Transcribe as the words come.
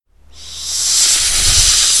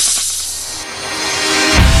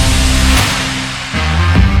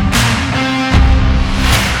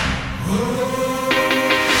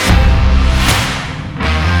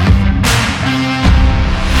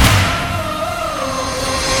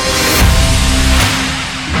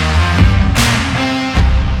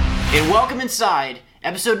Welcome inside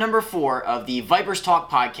episode number 4 of the Vipers Talk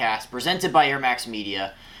podcast presented by AirMax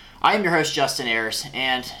Media. I am your host, Justin Ayers,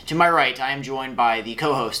 and to my right, I am joined by the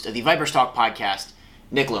co-host of the Vipers Talk podcast,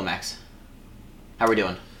 Nick Lomax. How are we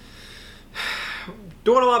doing?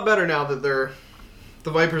 Doing a lot better now that the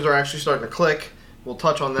Vipers are actually starting to click. We'll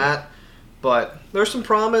touch on that, but there's some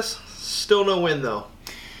promise. Still no win, though.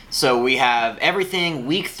 So we have everything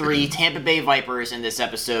Week 3 Tampa Bay Vipers in this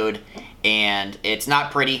episode, and it's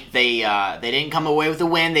not pretty. They didn't come away with a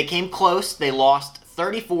win. They came close. They lost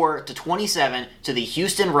 34-27 to the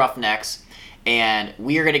Houston Roughnecks, and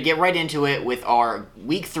we are going to get right into it with our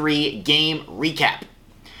Week 3 game recap.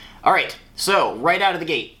 All right, so right out of the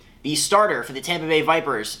gate, the starter for the Tampa Bay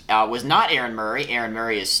Vipers was not Aaron Murray. Aaron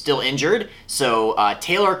Murray is still injured, so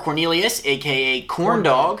Taylor Cornelius, a.k.a. Corn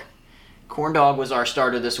Dog. Corn Dog was our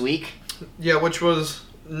starter this week. Yeah, which was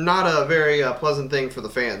not a very pleasant thing for the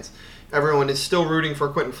fans. Everyone is still rooting for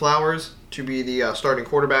Quentin Flowers to be the starting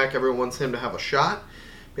quarterback. Everyone wants him to have a shot.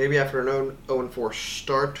 Maybe after an 0-4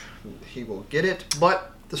 start, he will get it.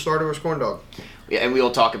 But the starter was Corn Dog. Yeah, and we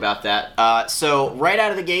will talk about that. So right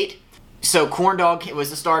out of the gate, Corn Dog was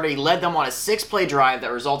the starter. He led them on a 6-play drive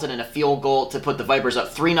that resulted in a field goal to put the Vipers up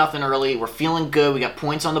 3-0 early. We're feeling good. We got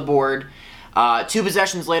points on the board. 2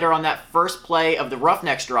 possessions later on that first play of the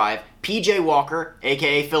Roughnecks drive, P.J. Walker,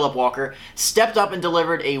 a.k.a. Phillip Walker, stepped up and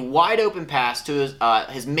delivered a wide-open pass to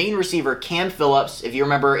his main receiver, Cam Phillips. If you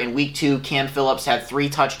remember, in Week 2, Cam Phillips had 3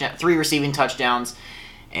 receiving touchdowns,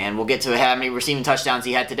 and we'll get to how many receiving touchdowns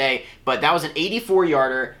he had today. But that was an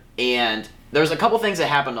 84-yarder, and there's a couple things that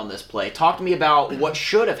happened on this play. Talk to me about what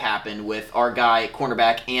should have happened with our guy,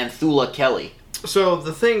 cornerback, Anthula Kelly. So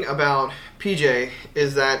the thing about PJ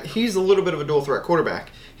is that he's a little bit of a dual-threat quarterback.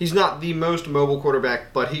 He's not the most mobile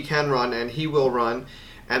quarterback, but he can run, and he will run,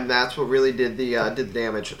 and that's what really did the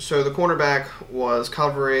damage. So the cornerback was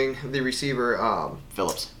covering the receiver,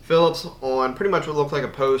 Phillips on pretty much what looked like a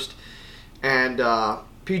post, and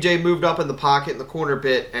PJ moved up in the pocket in the corner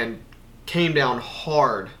bit and came down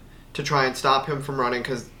hard to try and stop him from running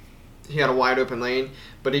because he had a wide-open lane,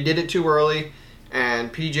 but he did it too early,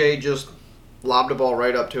 and PJ just lobbed the ball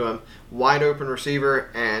right up to him, wide open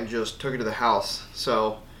receiver, and just took it to the house.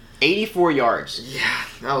 So 84 yards. Yeah,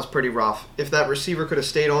 that was pretty rough. If that receiver could have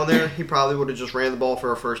stayed on there, he probably would have just ran the ball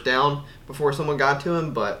for a first down before someone got to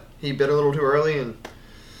him, but he bit a little too early. And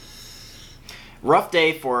rough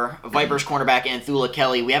day for Vipers cornerback Anthula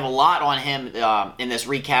Kelly. We have a lot on him in this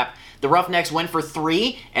recap. The Roughnecks went for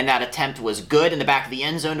 3, and that attempt was good in the back of the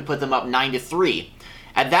end zone to put them up 9-3.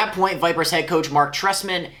 At that point, Vipers head coach Mark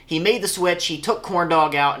Trestman, he made the switch, he took Corn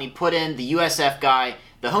Dog out, and he put in the USF guy,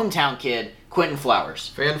 the hometown kid, Quentin Flowers.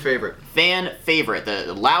 Fan favorite.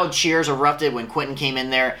 The loud cheers erupted when Quentin came in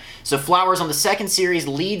there. So Flowers on the second series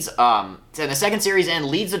leads the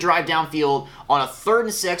drive downfield on a 3rd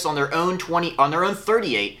and 6 on their own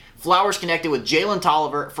 38. Flowers connected with Jalen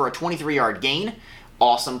Tolliver for a 23-yard gain.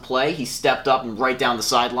 Awesome play. He stepped up and right down the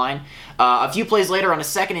sideline. A few plays later on a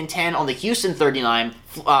 2nd and 10 on the Houston 39,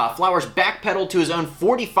 Flowers backpedaled to his own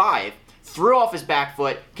 45, threw off his back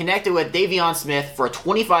foot, connected with Davion Smith for a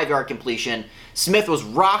 25-yard completion. Smith was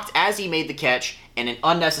rocked as he made the catch, and an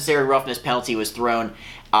unnecessary roughness penalty was thrown,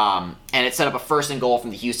 and it set up a 1st and goal from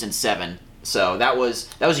the Houston 7. So that was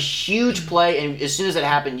a huge play, and as soon as it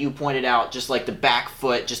happened, you pointed out just like the back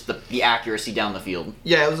foot, just the accuracy down the field.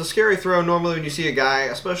 Yeah, it was a scary throw. Normally when you see a guy,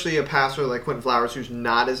 especially a passer like Quentin Flowers, who's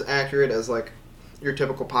not as accurate as like your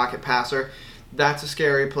typical pocket passer, that's a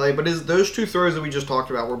scary play. But those 2 throws that we just talked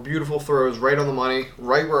about were beautiful throws, right on the money,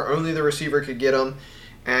 right where only the receiver could get them,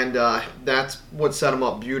 and that's what set him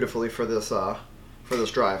up beautifully for this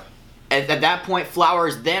drive. At that point,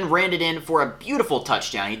 Flowers then ran it in for a beautiful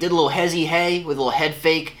touchdown. He did a little hezzy hey with a little head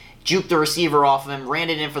fake, juked the receiver off of him, ran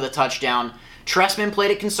it in for the touchdown. Trestman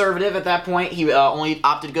played it conservative at that point. He only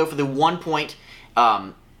opted to go for the 1-point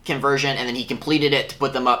conversion, and then he completed it to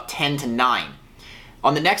put them up 10-9.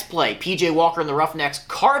 On the next play, P.J. Walker and the Roughnecks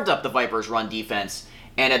carved up the Vipers' run defense,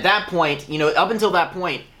 and at that point, up until that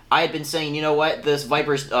point, I had been saying, you know what, this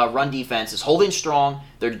Vipers run defense is holding strong,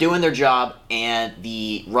 they're doing their job, and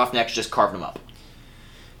the Roughnecks just carved them up.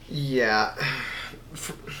 Yeah,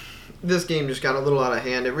 this game just got a little out of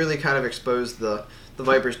hand. It really kind of exposed the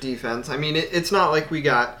Vipers defense. I mean, it's not like we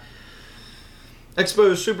got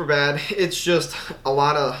exposed super bad. It's just a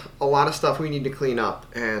lot of stuff we need to clean up,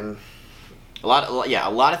 and A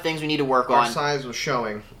lot of things we need to work Our on. size was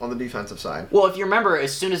showing on the defensive side. Well, if you remember,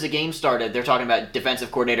 as soon as the game started, they're talking about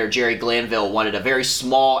defensive coordinator Jerry Glanville wanted a very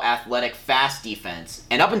small, athletic, fast defense.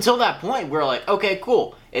 And up until that point, we were like, okay,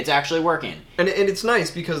 cool. It's actually working. And it's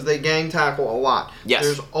nice because they gang tackle a lot. Yes.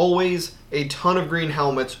 There's always a ton of green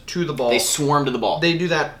helmets to the ball. They swarm to the ball. They do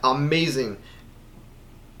that amazing.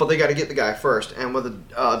 But they got to get the guy first. And with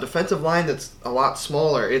a defensive line that's a lot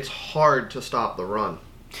smaller, it's hard to stop the run.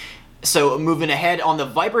 So moving ahead on the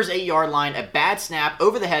Vipers' 8-yard line, a bad snap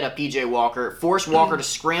over the head of P.J. Walker forced Walker to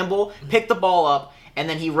scramble, pick the ball up, and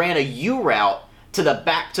then he ran a U route to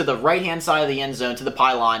the right-hand side of the end zone to the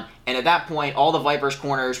pylon. And at that point, all the Vipers'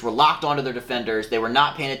 corners were locked onto their defenders. They were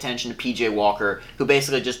not paying attention to P.J. Walker, who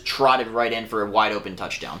basically just trotted right in for a wide-open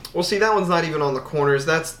touchdown. Well, see, that one's not even on the corners.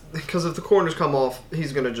 That's because if the corners come off,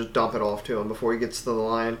 he's going to just dump it off to him before he gets to the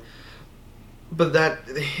line. But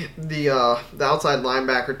the outside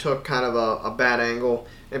linebacker took kind of a bad angle,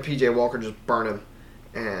 and P.J. Walker just burned him.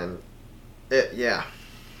 And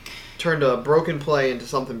turned a broken play into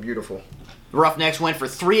something beautiful. The Roughnecks went for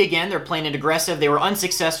 3 again. They're playing it aggressive. They were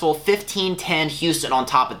unsuccessful. 15-10 Houston on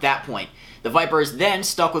top at that point. The Vipers then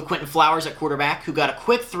stuck with Quentin Flowers at quarterback, who got a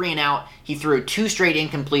quick 3-and-out. He threw 2 straight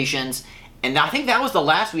incompletions. And I think that was the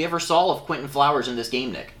last we ever saw of Quentin Flowers in this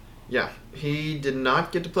game, Nick. Yeah, he did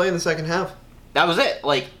not get to play in the second half. That was it.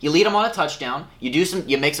 Like, you lead them on a touchdown.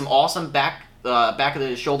 You make some awesome back of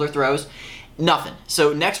the shoulder throws. Nothing.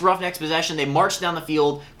 So next Roughnecks possession, they marched down the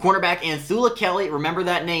field. Cornerback Anthula Kelly, remember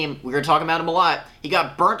that name. We were talking about him a lot. He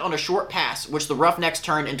got burnt on a short pass, which the Roughnecks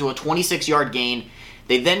turned into a 26-yard gain.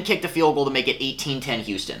 They then kicked a field goal to make it 18-10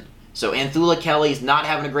 Houston. So Anthula Kelly's not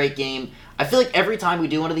having a great game. I feel like every time we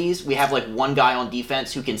do one of these, we have like one guy on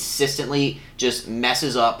defense who consistently just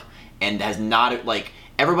messes up and has not, like,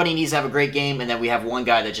 everybody needs to have a great game, and then we have one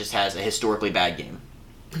guy that just has a historically bad game.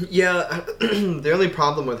 Yeah, the only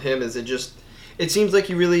problem with him is it seems like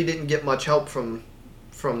he really didn't get much help from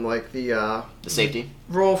like the safety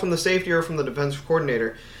role from the safety or from the defensive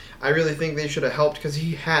coordinator. I really think they should have helped because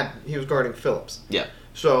he was guarding Phillips. Yeah.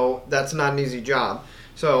 So that's not an easy job.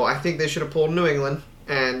 So I think they should have pulled New England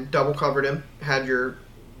and double covered him, had your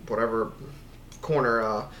whatever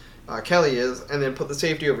corner Kelly is, and then put the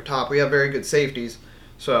safety over top. We have very good safeties.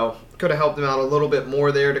 So could have helped them out a little bit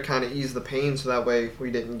more there to kind of ease the pain so that way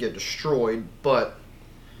we didn't get destroyed, but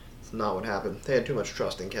it's not what happened. They had too much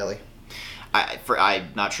trust in Kelly. I'm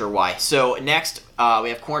not sure why. So next, we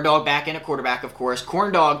have Corndog back in at quarterback, of course.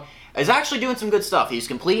 Corndog is actually doing some good stuff. He's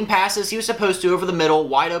completing passes he was supposed to over the middle,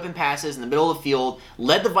 wide open passes in the middle of the field,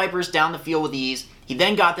 led the Vipers down the field with ease. He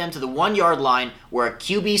then got them to the 1-yard line where a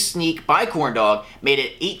QB sneak by Corndog made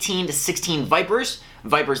it 18-16 Vipers.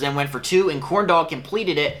 Vipers then went for 2, and Corndog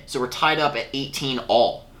completed it, so we're tied up at 18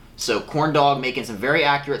 all. So Corndog making some very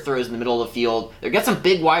accurate throws in the middle of the field. They've got some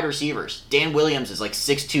big wide receivers. Dan Williams is like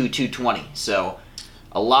 6'2", 220. So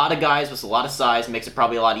a lot of guys with a lot of size makes it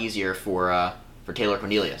probably a lot easier for Taylor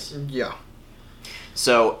Cornelius. Yeah.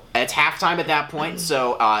 So it's halftime at that point.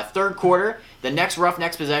 So third quarter, the next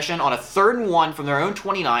Roughnecks possession on a 3rd and 1 from their own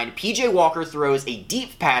 29. P.J. Walker throws a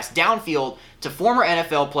deep pass downfield to former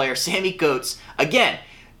NFL player Sammy Coates. Again,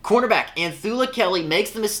 cornerback Anthula Kelly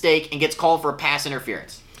makes the mistake and gets called for a pass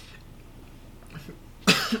interference.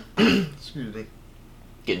 Excuse me.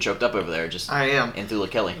 Getting choked up over there. I am. Anthula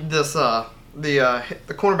Kelly. This the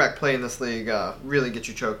cornerback play in this league really gets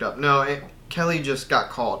you choked up. No, Kelly just got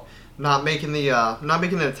called. Not making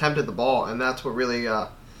an attempt at the ball, and that's what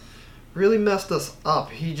really messed us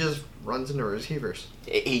up. He just runs into receivers.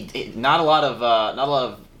 He not a lot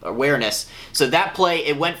of awareness. So that play,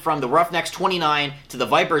 it went from the Roughnecks 29 to the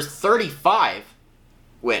Vipers 35,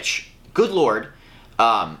 which, good lord,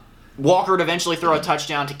 Walker would eventually throw a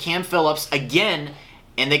touchdown to Cam Phillips again,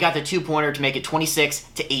 and they got the 2-pointer to make it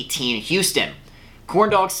 26-18 Houston.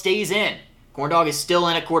 Corndog stays in. Corndog is still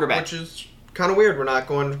in at quarterback. Which is kind of weird. We're not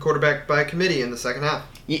going quarterback by committee in the second half.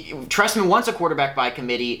 Trestman wants a quarterback by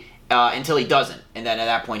committee until he doesn't, and then at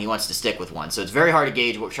that point he wants to stick with one. So it's very hard to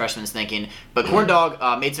gauge what Trestman's thinking. But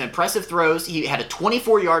Corndog made some impressive throws. He had a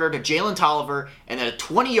 24-yarder to Jalen Tolliver, and then a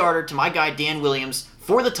 20-yarder to my guy Dan Williams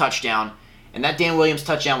for the touchdown. And that Dan Williams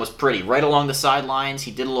touchdown was pretty, right along the sidelines.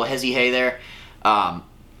 He did a little hezzy-hey there. And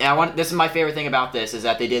this is my favorite thing about this, is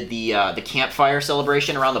that they did the campfire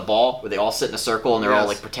celebration around the ball, where they all sit in a circle and they're all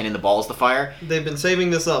like pretending the ball is the fire. They've been saving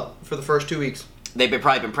this up for the first 2 weeks. They've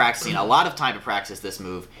probably been practicing a lot of time to practice this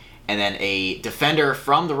move, and then a defender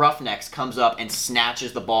from the Roughnecks comes up and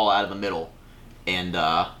snatches the ball out of the middle, and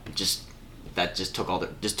just took all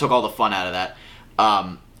the fun out of that.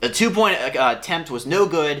 A 2-point attempt was no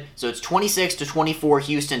good, so it's 26-24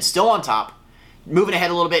 Houston, still on top. moving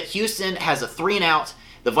ahead a little bit, Houston has a 3-and-out.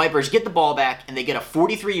 The Vipers get the ball back, and they get a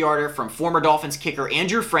 43-yarder from former Dolphins kicker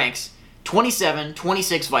Andrew Franks,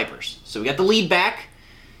 27-26 Vipers. So we got the lead back.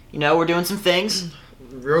 We're doing some things.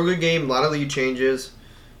 Real good game, a lot of lead changes.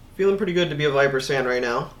 Feeling pretty good to be a Vipers fan right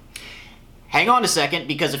now. Hang on a second,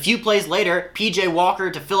 because a few plays later, P.J.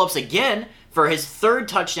 Walker to Phillips again for his third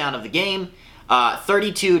touchdown of the game,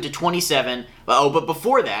 32-27. But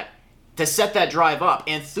before that, to set that drive up,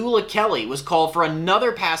 Anthula Kelly was called for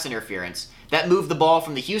another pass interference. That moved the ball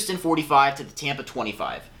from the Houston 45 to the Tampa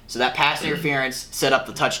 25. So that pass interference set up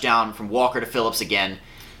the touchdown from Walker to Phillips again.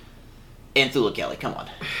 Anthula Kelly, come on.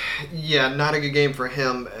 Yeah, not a good game for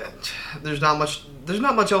him. There's not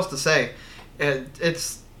much else to say.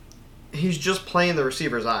 He's just playing the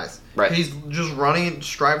receiver's eyes. Right. He's just running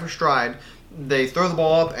stride for stride. They throw the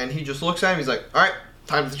ball up, and he just looks at him. He's like, all right,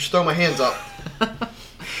 time to just throw my hands up.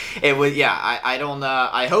 It was, I don't,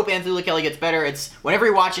 I hope Anthony Kelly gets better. It's, whenever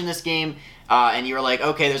you're watching this game, and you're like,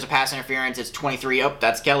 okay, there's a pass interference, it's 23, oh,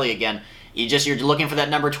 that's Kelly again. You're looking for that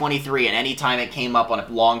number 23, and any time it came up on a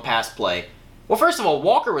long pass play. Well, first of all,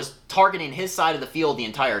 Walker was targeting his side of the field the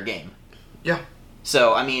entire game. Yeah.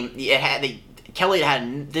 So, I mean, Kelly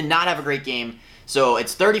did not have a great game. So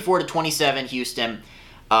it's 34-27 Houston.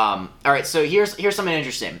 All right, so here's something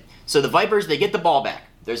interesting. So the Vipers, they get the ball back.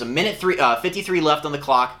 There's a minute 53 left on the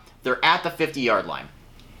clock. They're at the 50-yard line.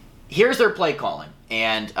 Here's their play calling,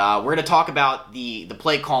 and we're going to talk about the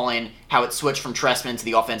play calling, how it switched from Trestman to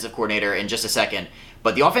the offensive coordinator in just a second.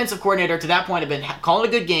 But the offensive coordinator to that point had been calling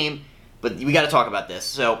a good game, but we got to talk about this.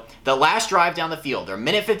 So the last drive down the field, they're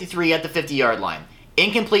minute 53 at the 50-yard line.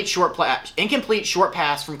 Incomplete short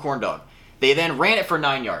pass from Corndog. They then ran it for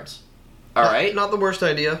 9 yards. All right? Not the worst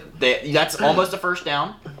idea. That's almost a first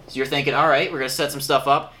down. So you're thinking, all right, we're going to set some stuff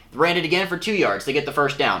up. They ran it again for 2 yards. They get the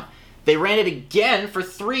first down. They ran it again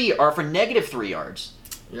for negative 3 yards.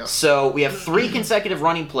 Yeah. So we have 3 consecutive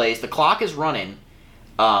running plays. The clock is running.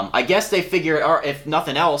 I guess they figure, or if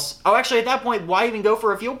nothing else, actually at that point, why even go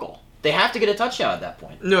for a field goal? They have to get a touchdown at that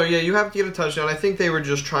point. No, yeah, you have to get a touchdown. I think they were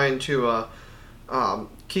just trying to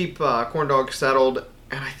keep Corndog settled,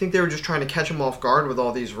 and I think they were just trying to catch him off guard with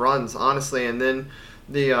all these runs, honestly. And then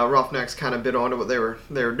the Roughnecks kind of bit onto what they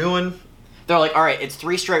were doing. They're like, all right, it's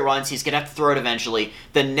 3 straight runs. He's going to have to throw it eventually.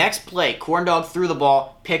 The next play, Corndog threw the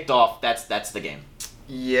ball, picked off. That's the game.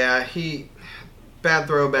 Yeah, bad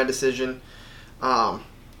throw, bad decision.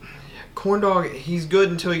 Corndog, he's good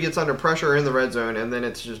until he gets under pressure in the red zone, and then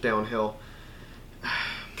it's just downhill.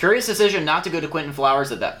 Curious decision not to go to Quentin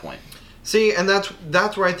Flowers at that point. See, and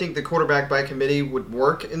that's where I think the quarterback by committee would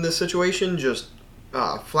work in this situation. Just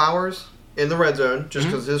Flowers in the red zone, just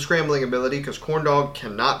because of his scrambling ability, because Corndog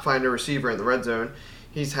cannot find a receiver in the red zone.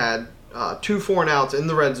 He's had 2 4-and-outs in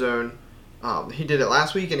the red zone. He did it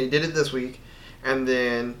last week, and he did it this week. And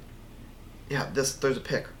then, there's a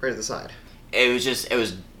pick right at the side.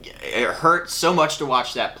 It hurt so much to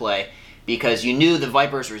watch that play because you knew the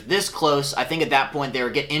Vipers were this close. I think at that point they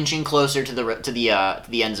were inching closer to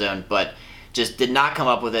the end zone, but just did not come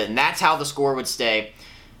up with it, and that's how the score would stay.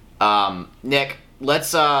 Nick,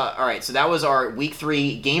 let's all right. So that was our Week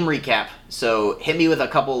 3 game recap. So hit me with a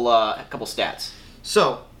couple stats.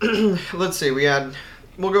 So let's see.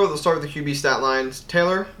 We'll go with the start with the QB stat lines.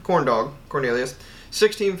 Taylor Cornelius,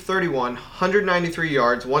 16-31, 193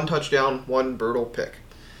 yards, 1 touchdown, 1 brutal pick.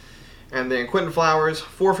 And then Quentin Flowers,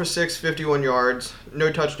 4 for 6, 51 yards,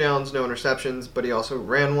 no touchdowns, no interceptions, but he also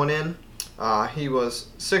ran one in. He was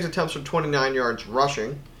 6 attempts for 29 yards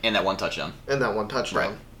rushing. And that 1 touchdown.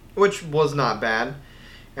 Right. Which was not bad.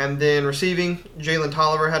 And then receiving, Jalen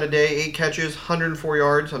Tolliver had a day, 8 catches, 104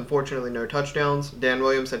 yards, unfortunately no touchdowns. Dan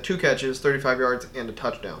Williams had 2 catches, 35 yards, and a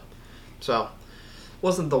touchdown. So,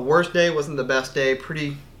 wasn't the worst day, wasn't the best day,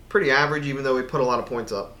 pretty average, even though we put a lot of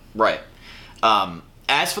points up. Right.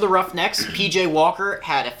 As for the Roughnecks, P.J. Walker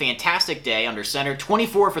had a fantastic day under center,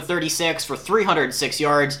 24 for 36 for 306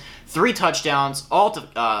 yards, 3 touchdowns, all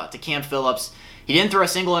to Cam Phillips. He didn't throw a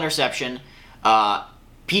single interception.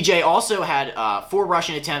 P.J. also had 4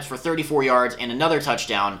 rushing attempts for 34 yards and another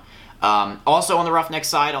touchdown. Also on the Roughnecks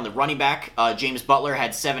side, on the running back, James Butler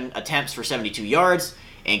had 7 attempts for 72 yards.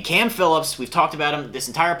 And Cam Phillips, we've talked about him this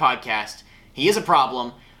entire podcast. He is a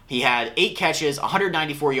problem. He had 8 catches,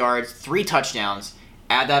 194 yards, 3 touchdowns.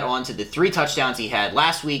 Add that on to the 3 touchdowns he had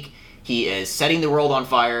last week. He is setting the world on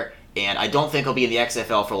fire, and I don't think he'll be in the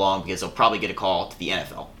XFL for long because he'll probably get a call to the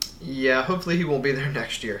NFL. Yeah, hopefully he won't be there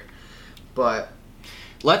next year. But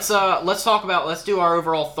let's do our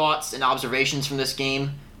overall thoughts and observations from this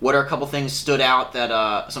game. What are a couple things stood out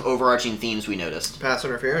that some overarching themes we noticed? Pass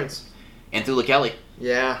interference. Anthula Kelly.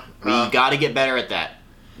 Yeah. We got to get better at that.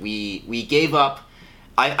 We gave up.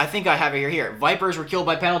 I think I have it here. Vipers were killed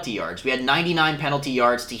by penalty yards. We had 99 penalty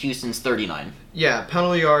yards to Houston's 39. Yeah,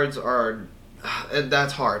 penalty yards are...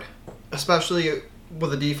 That's hard. Especially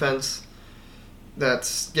with a defense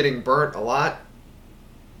that's getting burnt a lot.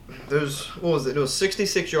 There's... What was it? It was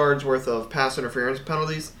 66 yards worth of pass interference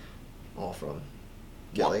penalties. All from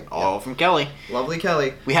Kelly. All from Kelly. Lovely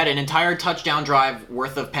Kelly. We had an entire touchdown drive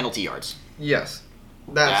worth of penalty yards. Yes.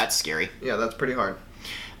 That's scary. Yeah, that's pretty hard.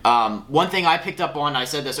 One thing I picked up on, I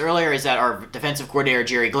said this earlier, is that our defensive coordinator,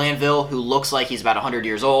 Jerry Glanville, who looks like he's about 100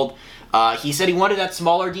 years old, he said he wanted that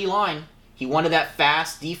smaller D-line. He wanted that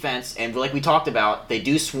fast defense, and like we talked about, they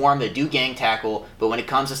do swarm, they do gang tackle, but when it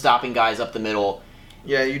comes to stopping guys up the middle...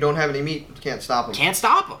 Yeah, you don't have any meat, you can't stop them. Can't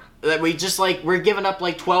stop them. We're giving up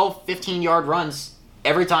like 12, 15-yard runs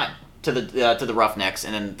every time to the Roughnecks,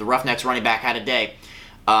 and then the Roughnecks running back had a day.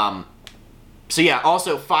 So yeah,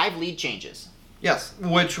 also 5 lead changes. Yes,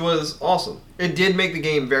 which was awesome. It did make the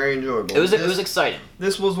game very enjoyable. It was exciting.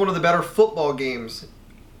 This was one of the better football games,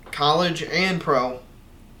 college and pro,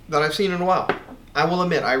 that I've seen in a while. I will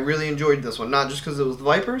admit, I really enjoyed this one. Not just because it was the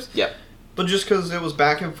Vipers, Yep. but just because it was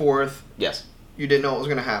back and forth. Yes. You didn't know what was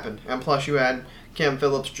going to happen. And plus you had Cam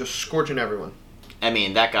Phillips just scorching everyone. I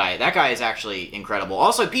mean, that guy is actually incredible.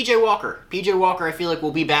 Also, P.J. Walker. P.J. Walker, I feel like,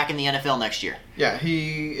 will be back in the NFL next year. Yeah,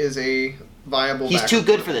 he is a viable He's too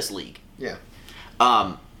good for this league. Yeah.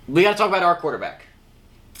 We got to talk about our quarterback.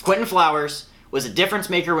 Quentin Flowers was a difference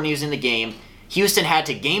maker when he was in the game. Houston had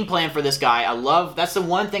to game plan for this guy. That's the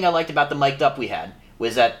one thing I liked about the mic'd up we had,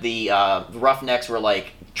 was that the Roughnecks were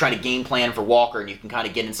like trying to game plan for Walker, and you can kind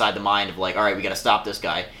of get inside the mind of like, all right, we got to stop this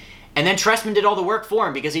guy. And then Trestman did all the work for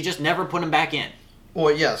him because he just never put him back in.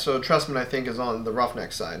 Well, yeah, so Trestman, I think, is on the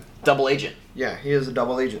Roughnecks side. Double agent. Yeah, he is a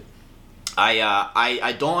double agent.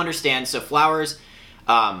 I don't understand. So Flowers,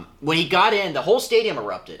 when he got in, the whole stadium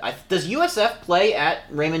erupted. Does USF play at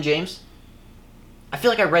Raymond James? I feel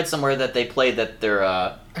like I read somewhere that they played that they're...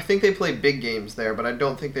 I think they play big games there, but I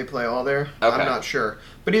don't think they play all there. Okay. I'm not sure.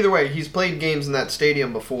 But either way, he's played games in that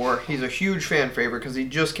stadium before. He's a huge fan favorite because he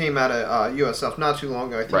just came out of USF not too long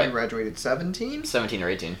ago. I think he graduated 17? 17 or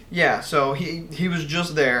 18. Yeah, so he was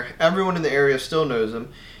just there. Everyone in the area still knows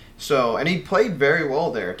him. So, and he played very well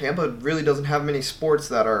there. Tampa really doesn't have many sports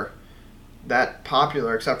that are that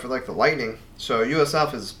popular except for like the Lightning. So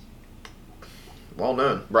USF is well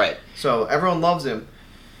known. Right. So everyone loves him.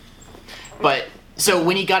 But so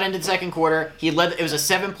when he got into the second quarter, he led. It was a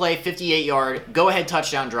 7-play, 58-yard go-ahead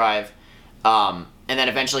touchdown drive, and then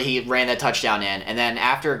eventually he ran that touchdown in. And then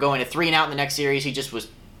after going to 3 and out in the next series, he just was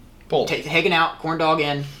hanging out, corn dog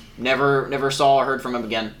in. Never saw or heard from him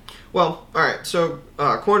again. Well, all right. So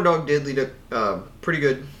corn dog did lead a pretty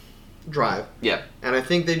good drive. Yeah. And I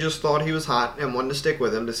think they just thought he was hot and wanted to stick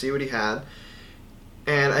with him to see what he had.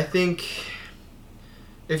 And I think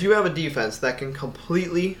if you have a defense that can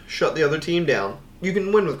completely shut the other team down, you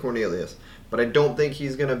can win with Cornelius. But I don't think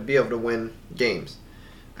he's going to be able to win games.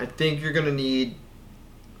 I think you're going to need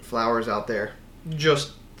Flowers out there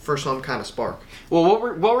just for some kind of spark. Well,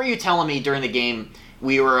 what were you telling me during the game?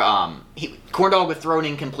 We were corn dog would throw an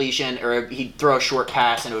incompletion, or he'd throw a short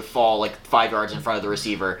pass and it would fall like 5 yards in front of the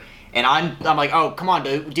receiver. And I'm like, oh, come on,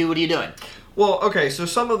 dude, what are you doing? Well, okay, so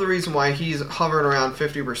some of the reason why he's hovering around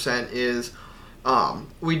 50% is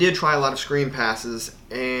we did try a lot of screen passes,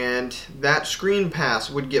 and that screen pass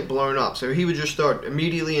would get blown up. So he would just throw it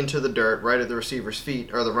immediately into the dirt right at the receiver's feet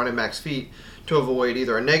or the running back's feet to avoid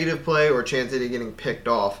either a negative play or a chance of it getting picked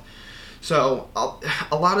off. So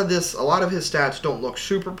a lot of his stats don't look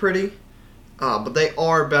super pretty, but they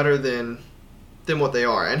are better than what they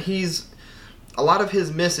are. And a lot of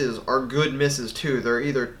his misses are good misses too. They're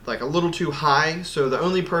either like a little too high, so the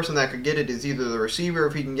only person that could get it is either the receiver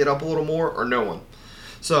if he can get up a little more, or no one.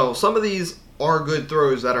 So some of these are good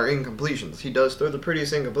throws that are incompletions. He does throw the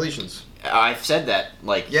prettiest incompletions. I've said that.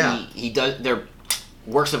 Like, yeah. he does. They're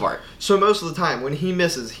works of art. So most of the time when he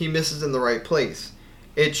misses in the right place.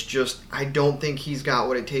 It's just, I don't think he's got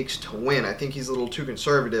what it takes to win. I think he's a little too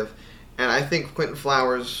conservative. And I think Quentin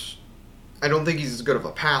Flowers, I don't think he's as good of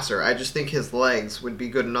a passer. I just think his legs would be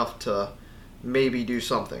good enough to maybe do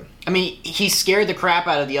something. I mean, he scared the crap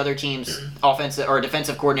out of the other team's offensive or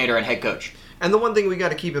defensive coordinator and head coach. And the one thing we got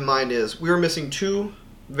to keep in mind is we were missing 2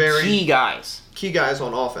 very key guys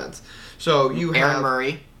on offense. So you have Aaron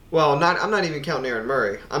Murray. Well, I'm not even counting Aaron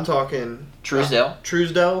Murray. I'm talking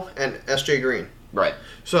Truesdell and S.J. Green. Right.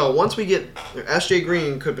 So once we get S.J.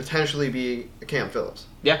 Green could potentially be Cam Phillips.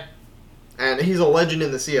 Yeah. And he's a legend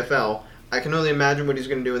in the CFL. I can only imagine what he's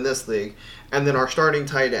going to do in this league. And then our starting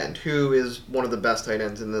tight end, who is one of the best tight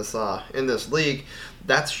ends in this league,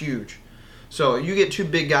 that's huge. So you get two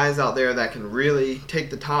big guys out there that can really take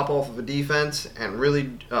the top off of a defense and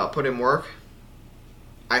really put in work.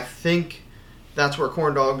 I think that's where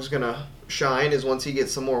Corn Dog's going to shine, is once he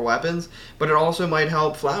gets some more weapons. But it also might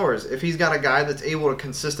help Flowers. If he's got a guy that's able to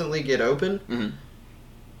consistently get open. Mm-hmm.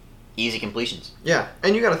 Easy completions. Yeah,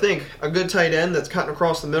 and you got to think, a good tight end that's cutting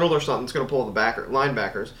across the middle or something is going to pull the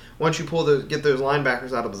linebackers. Once you get those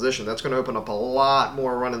linebackers out of position, that's going to open up a lot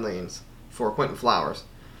more running lanes for Quentin Flowers.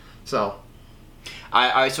 So,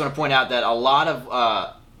 I just want to point out that a lot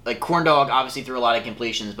of like Corn Dog obviously threw a lot of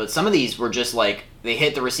completions, but some of these were just like they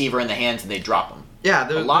hit the receiver in the hands and they drop them. Yeah,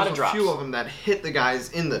 there's of a drops. few of them that hit the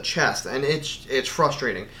guys in the chest, and it's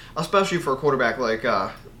frustrating, especially for a quarterback like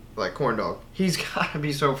Corn Dog. He's got to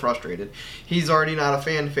be so frustrated. He's already not a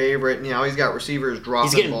fan favorite, and he's got receivers dropping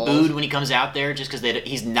balls. He's getting booed when he comes out there just because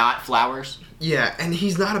he's not Flowers. Yeah, and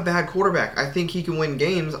he's not a bad quarterback. I think he can win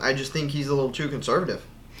games. I just think he's a little too conservative.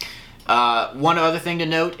 One other thing to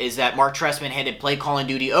note is that Mark Trestman handed play calling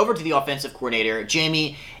duty over to the offensive coordinator,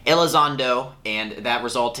 Jamie Elizondo, and that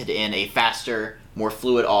resulted in a faster, more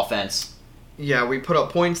fluid offense. Yeah, we put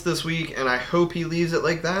up points this week, and I hope he leaves it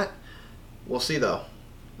like that. We'll see, though.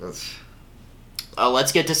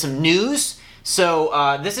 Let's get to some news.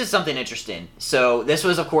 So this is something interesting. So this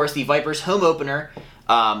was, of course, the Vipers' home opener.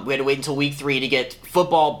 We had to wait until week 3 to get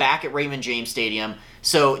football back at Raymond James Stadium.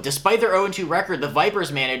 So despite their 0-2 record, the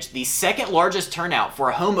Vipers managed the second largest turnout for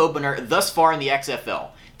a home opener thus far in the XFL.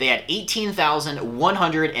 They had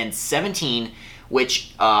 18,117,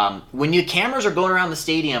 which when your cameras are going around the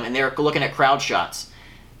stadium and they're looking at crowd shots,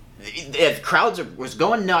 the crowds was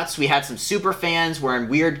going nuts. We had some super fans wearing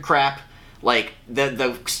weird crap. Like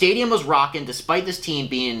the stadium was rocking despite this team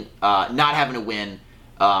being not having a win.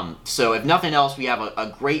 So if nothing else, we have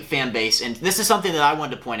a great fan base, and this is something that I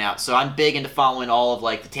wanted to point out. So I'm big into following all of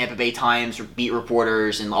like the Tampa Bay Times beat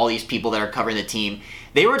reporters and all these people that are covering the team.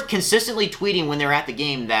 They were consistently tweeting when they're at the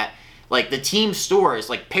game that like the team store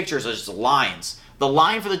is like pictures of just lines. The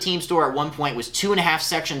line for the team store at one point was 2.5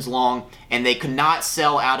 sections long, and they could not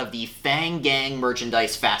sell out of the Fang Gang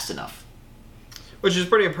merchandise fast enough. Which is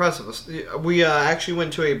pretty impressive. We actually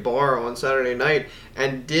went to a bar on Saturday night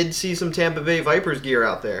and did see some Tampa Bay Vipers gear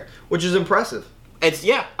out there, which is impressive.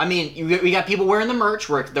 I mean, we got people wearing the merch.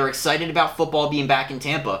 They're excited about football being back in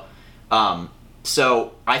Tampa.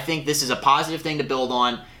 So I think this is a positive thing to build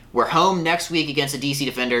on. We're home next week against the DC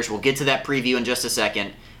Defenders. We'll get to that preview in just a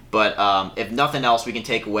second. But if nothing else, we can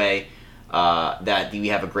take away that we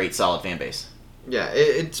have a great, solid fan base. Yeah,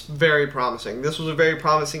 it's very promising. This was a very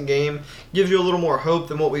promising game. Gives you a little more hope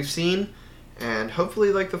than what we've seen, and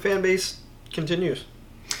hopefully, the fan base continues.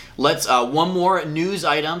 Let's one more news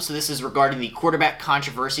item. So this is regarding the quarterback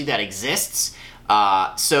controversy that exists.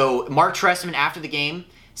 So Mark Trestman after the game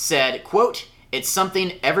said, "quote It's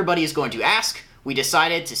something everybody is going to ask. We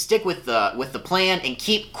decided to stick with the plan and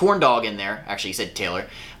keep Corn Dog in there." Actually, he said Taylor.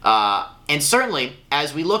 And certainly,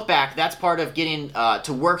 as we look back, that's part of getting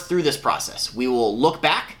to work through this process. We will look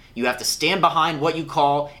back. You have to stand behind what you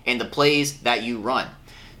call and the plays that you run.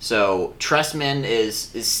 So Trestman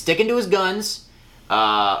is sticking to his guns,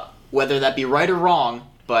 whether that be right or wrong.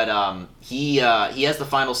 But he has the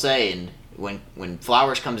final say, and when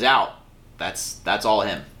Flowers comes out, that's all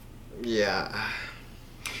him. Yeah.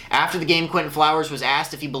 After the game, Quentin Flowers was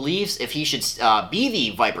asked if he believes if he should be the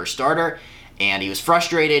Viper starter. And he was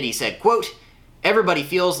frustrated. He said, quote, "Everybody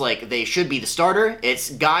feels like they should be the starter.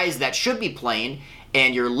 It's guys that should be playing,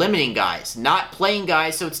 and you're limiting guys, not playing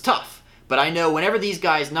guys, so it's tough. But I know whenever these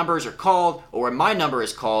guys' numbers are called, or when my number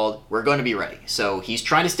is called, we're going to be ready." So he's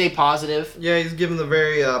trying to stay positive. Yeah, he's giving the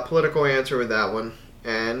very political answer with that one,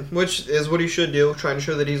 and which is what he should do, trying to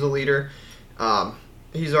show that he's a leader.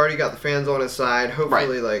 He's already got the fans on his side.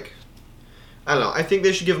 Hopefully, right. I don't know. I think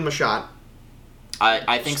they should give him a shot.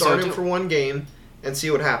 I think so, Start too. him for one game and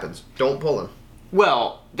see what happens. Don't pull him.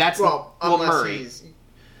 Well, unless Murray.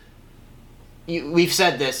 We've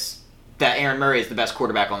said this, that Aaron Murray is the best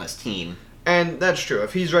quarterback on this team. And that's true.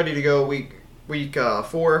 If he's ready to go week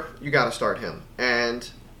 4, you got to start him. And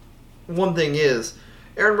one thing is,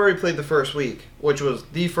 Aaron Murray played the first week, which was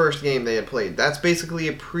the first game they had played. That's basically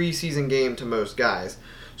a preseason game to most guys.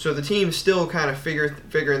 So the team's still kind of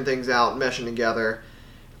figuring things out, meshing together.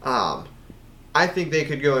 I think they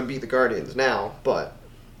could go and beat the Guardians now, but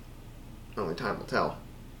only time will tell.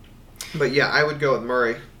 But yeah, I would go with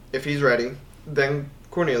Murray if he's ready. Then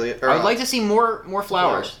Cornelius. I would like to see more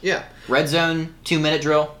Flowers. Yeah. Red zone, 2-minute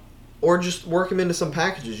drill. Or just work him into some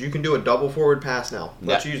packages. You can do a double forward pass now.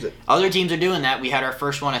 Let's use it. Other teams are doing that. We had our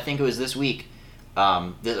first one, I think it was this week,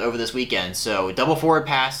 over this weekend. So double forward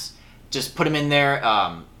pass, just put him in there.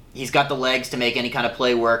 He's got the legs to make any kind of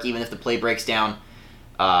play work, even if the play breaks down.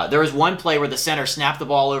 There was one play where the center snapped the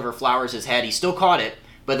ball over Flowers' head. He still caught it,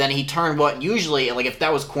 but then he turned what usually, like if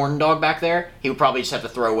that was Corn Dog back there, he would probably just have to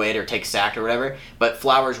throw away it or take a sack or whatever. But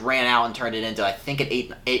Flowers ran out and turned it into, I think, an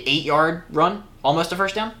 8-yard run, almost a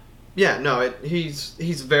first down. Yeah, no, he's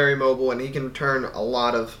very mobile, and he can turn a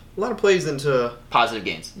lot of plays into positive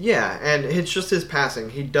gains. Yeah, and it's just his passing.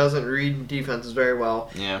 He doesn't read defenses very well,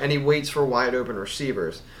 and he waits for wide open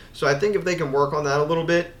receivers. So I think if they can work on that a little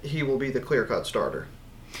bit, he will be the clear-cut starter.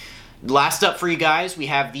 Last up for you guys, we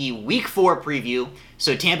have the Week 4 preview.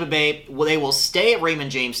 So Tampa Bay, they will stay at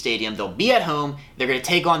Raymond James Stadium. They'll be at home. They're going to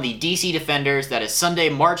take on the DC Defenders. That is Sunday,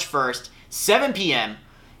 March 1st, 7 p.m.,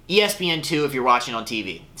 ESPN2 if you're watching on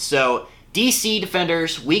TV. So DC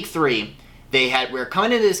Defenders, Week 3, we're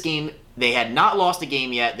coming into this game. They had not lost a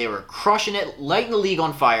game yet. They were crushing it, lighting the league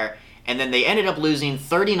on fire, and then they ended up losing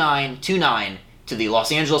 39-9 to the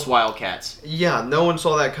Los Angeles Wildcats. Yeah, no one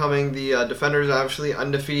saw that coming. The Defenders obviously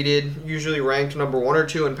undefeated, usually ranked number 1 or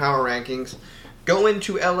 2 in power rankings. Go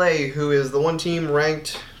into LA, who is the one team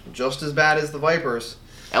ranked just as bad as the Vipers.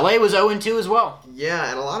 LA was 0-2 as well. Yeah,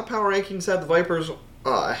 and a lot of power rankings had the Vipers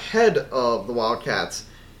ahead of the Wildcats,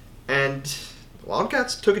 and the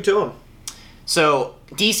Wildcats took it to them. So,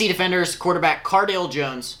 DC Defenders quarterback Cardale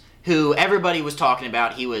Jones, who everybody was talking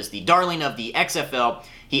about, he was the darling of the XFL.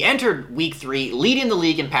 He entered Week 3 leading the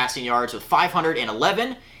league in passing yards with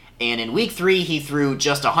 511, and in Week 3 he threw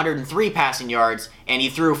just 103 passing yards, and he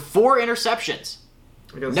threw 4 interceptions.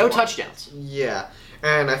 No touchdowns. Yeah,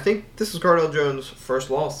 and I think this is Cardale Jones' first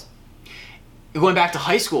loss. You're going back to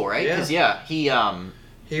high school, right? Because,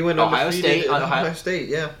 he went Ohio State,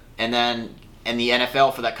 yeah. And then in the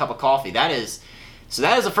NFL for that cup of coffee. That is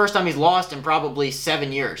the first time he's lost in probably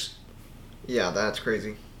 7 years. Yeah, that's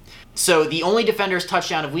crazy. So the only Defenders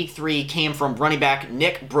touchdown of Week 3 came from running back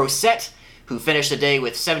Nick Brossette, who finished the day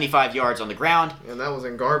with 75 yards on the ground. And that was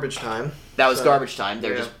in garbage time. That was garbage time.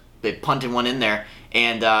 They punted one in there.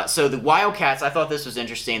 And so the Wildcats, I thought this was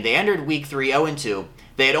interesting. They entered Week 3 0-2.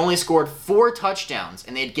 They had only scored 4 touchdowns,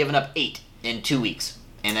 and they had given up 8 in 2 weeks.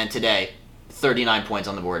 And then today, 39 points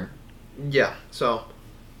on the board. Yeah, so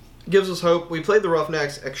gives us hope. We played the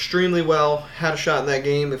Roughnecks extremely well, had a shot in that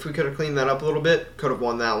game. If we could have cleaned that up a little bit, could have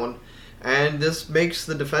won that one. And this makes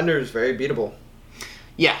the Defenders very beatable.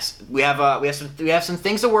 Yes, we have some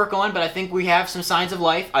things to work on, but I think we have some signs of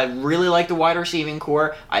life. I really like the wide receiving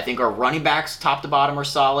core. I think our running backs, top to bottom, are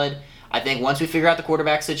solid. I think once we figure out the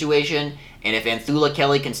quarterback situation, and if Anthula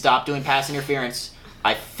Kelly can stop doing pass interference,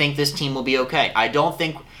 I think this team will be okay.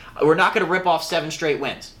 We're not going to rip off 7 straight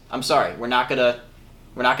wins. I'm sorry, we're not going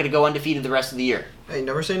to go undefeated the rest of the year. Hey,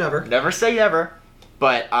 never say never. Never say never.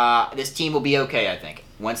 But this team will be okay, I think,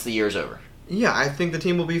 once the year's over. Yeah, I think the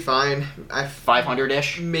team will be fine.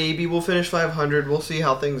 500-ish? Maybe we'll finish 500. We'll see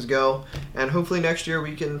how things go. And hopefully next year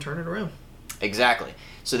we can turn it around. Exactly.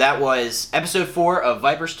 So that was episode 4 of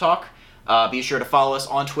Vipers Talk. Be sure to follow us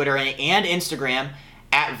on Twitter and Instagram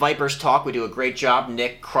at Vipers Talk. We do a great job.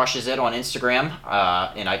 Nick crushes it on Instagram.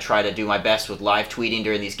 And I try to do my best with live tweeting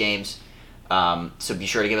during these games. So be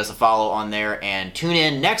sure to give us a follow on there. And tune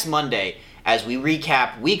in next Monday as we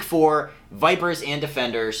recap Week 4, Vipers and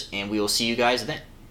Defenders. And we will see you guys then.